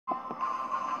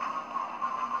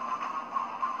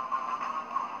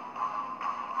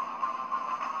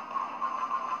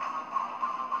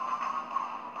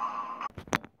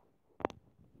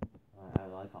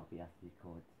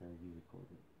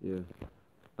Yeah.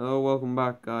 Hello, welcome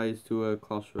back, guys, to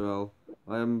Clash Royale.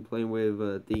 I am playing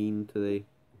with Dean today,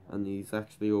 and he's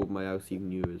actually over my house. You can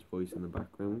hear his voice in the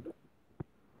background.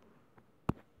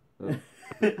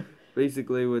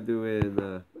 Basically, we're doing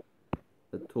a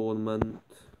tournament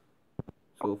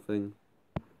sort of thing.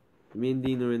 Me and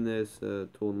Dean are in this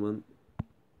tournament.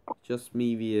 Just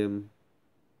me v him.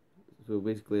 So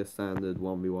basically a standard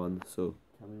 1v1. So.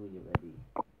 Tell me when you're ready.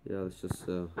 Yeah, let's just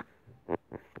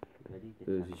Ready?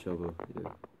 verse each other.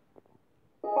 Yeah.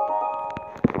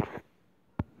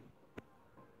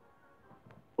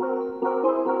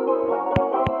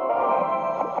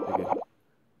 Okay.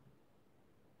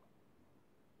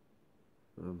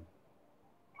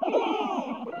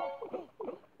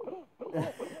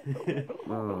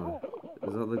 Oh,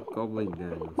 is that the goblin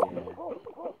gang?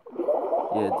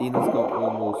 Yeah, Dina's got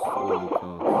almost all the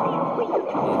cards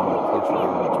in Clash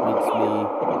Royale, which makes me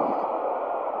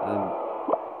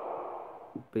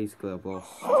basically I've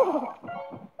lost.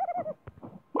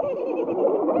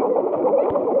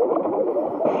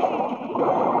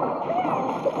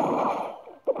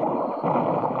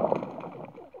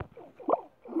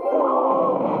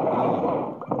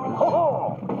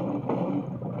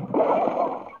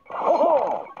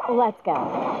 Let's go.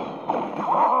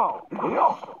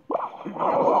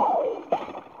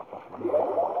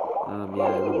 Yeah, I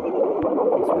know.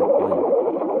 That's my point.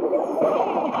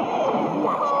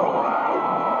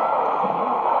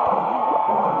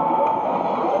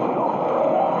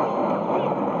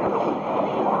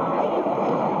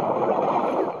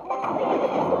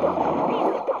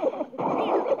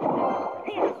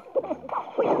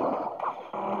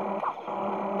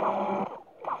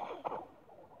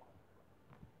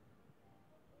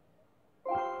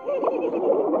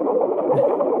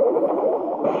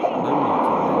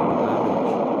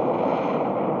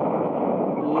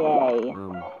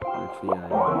 Actually, I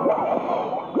am.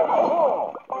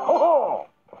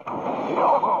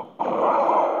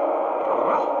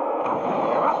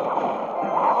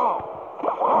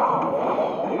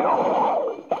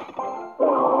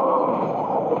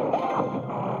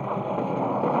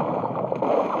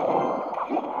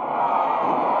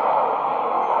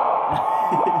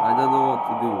 I don't know what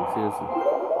to do, seriously.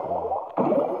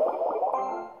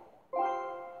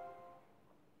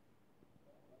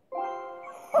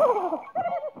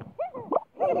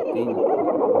 Dean, you can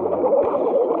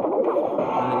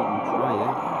try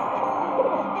it.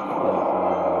 Yeah,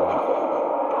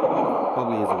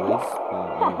 probably is a waste, but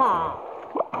I'm gonna try.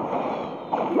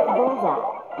 Bullseye.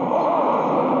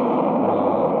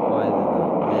 Why did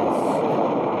that miss?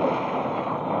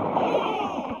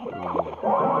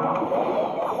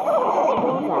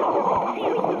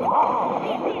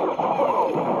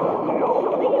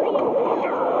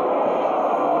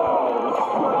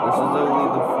 This is only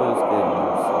the first game,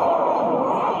 so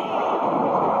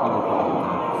I'll probably pick up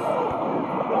attacks.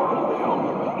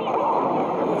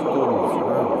 Let's go on this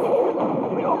round.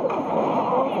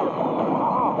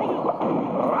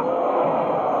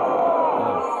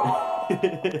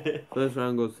 First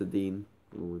round goes to Dean.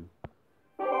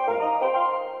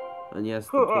 And yes,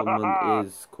 the tournament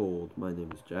is called My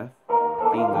Name is Jeff.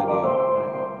 Dean's idea.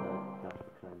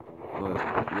 Oh,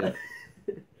 yeah.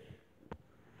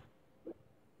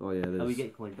 Oh yeah, there's. Oh, we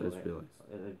get coins. I just realised.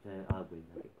 I'll win.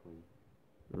 I get coins.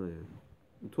 Oh yeah.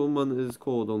 The tournament is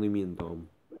called Only Me and Dom.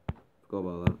 Forgot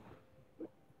about that.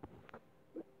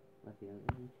 Okay,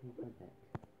 let me change my deck.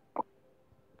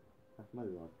 That's my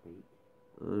last beat.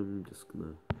 I'm just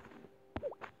gonna.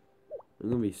 I'm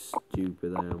gonna be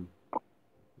stupid. I am.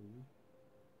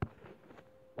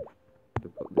 I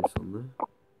put this on there.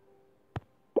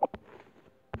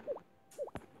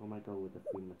 I might go with the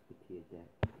Three Musketeer deck.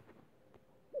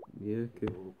 Yeah,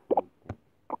 okay.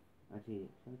 Actually,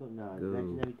 I got no Go.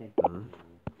 legendary deck.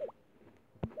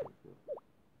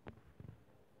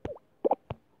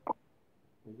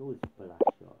 There's always splash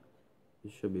shot.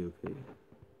 It should be okay.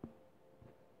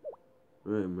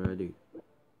 Right, I'm ready.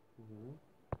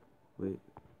 Wait.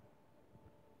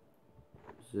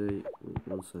 Wait,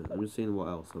 one second. I'm just seeing what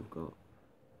else I've got.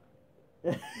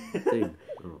 Ding.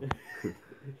 Oh.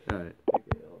 Alright. I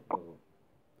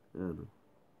don't know.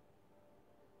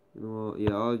 You know what?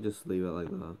 Yeah, I'll just leave it like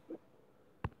that.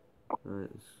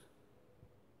 Alright.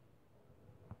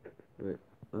 Right.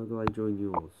 How do I join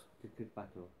yours? Just click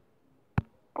battle.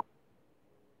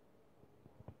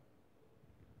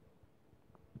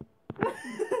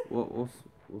 What's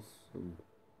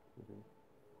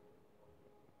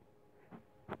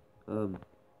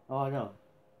Oh no.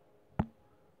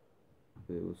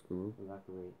 Wait, what's going on? We'll have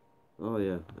to wait. Oh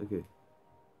yeah, okay.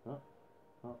 Oh.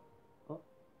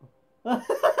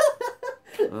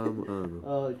 Oh I don't know.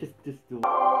 Oh, just do.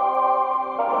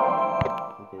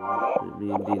 Okay. Me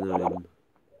and Dean are in.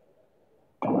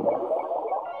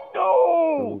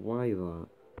 Oh, why that?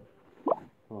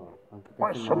 Oh, I'm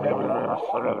pressing my. I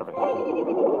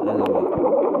know it.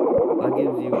 That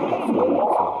gives you extra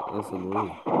elixir. That's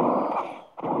annoying.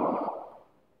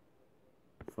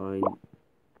 Fine.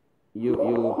 You're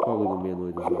probably gonna be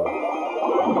annoyed as well.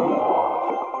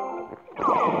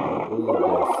 All of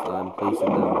this that I'm placing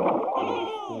down.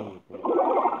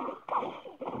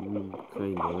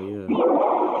 Kinda, yeah.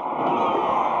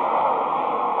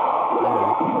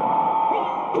 Alright.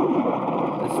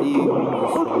 Let's see who's the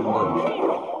stronger.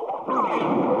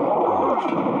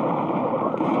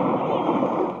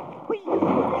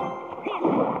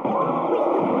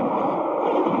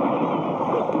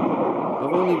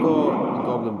 I've only got the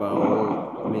Goblin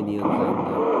Barrel, minions, and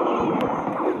the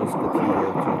Musketeer to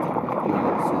attack.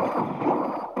 That's it.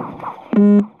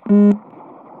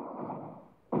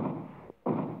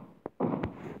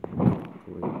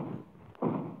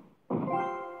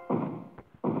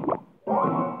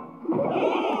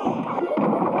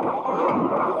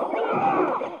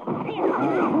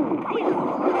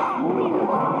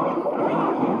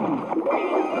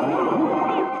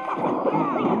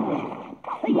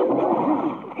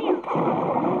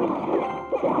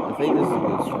 I think this is a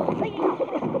good strategy.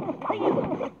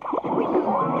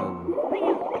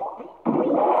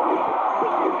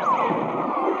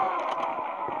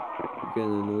 You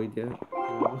getting annoyed yet?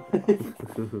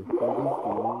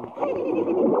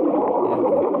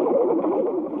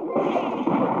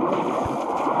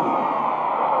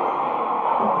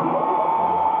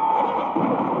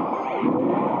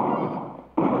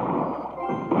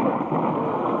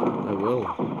 I will.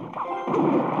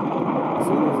 As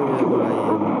soon as I get my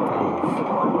towels.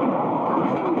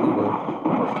 There you go.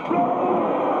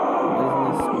 Why isn't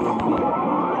this spawning in?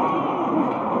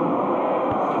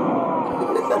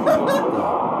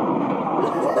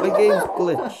 What the? My game's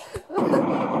glitched. Like,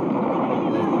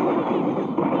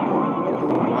 I don't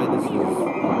know why this is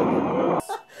lagging.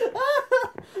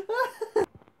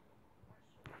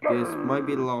 This might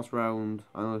be the last round.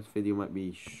 I know this video might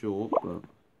be short, but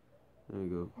there we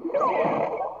go.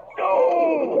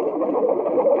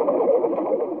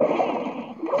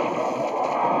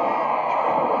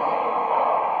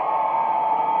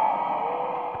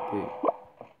 Okay.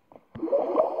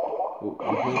 Oh,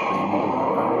 I'm hoping you don't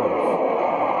have arrows.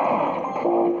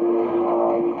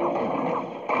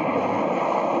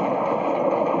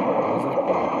 What was that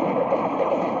though?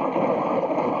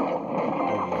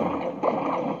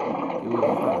 Deal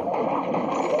with that.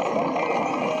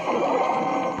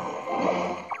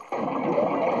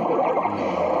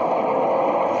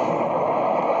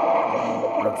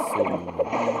 That's so annoying.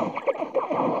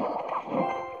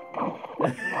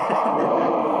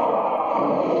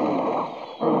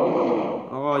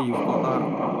 Oh, you've got that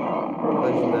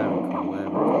legendary card,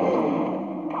 whatever it's called.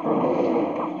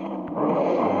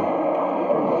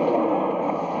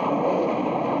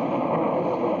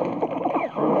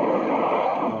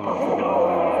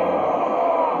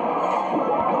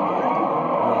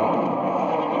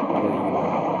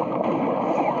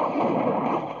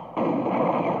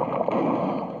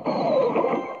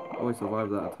 Oh, I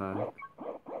survived that attack.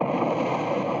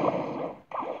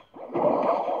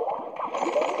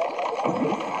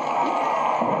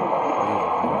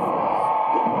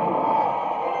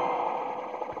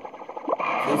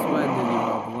 Since when did you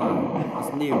have that? That's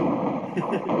new.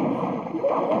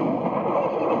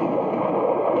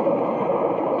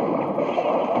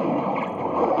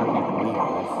 I can't believe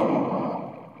this.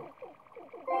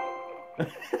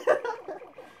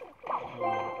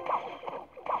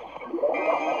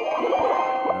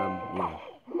 Yeah.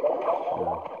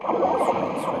 I'll destroy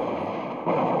it straight away.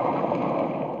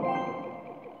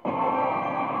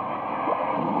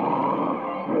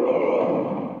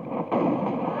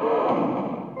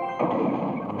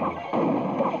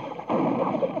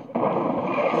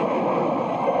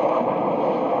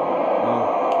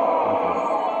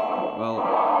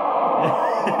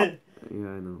 Yeah,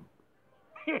 I know.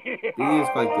 He is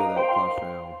quite good at Clash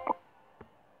Royale.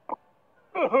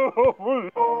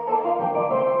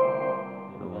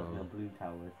 Blue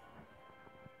towers.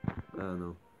 I don't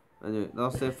know. Anyway,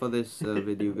 that's it for this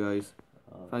video, guys.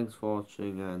 Thanks for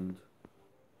watching, and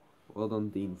well done,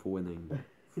 Dean, for winning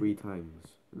 3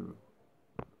 times.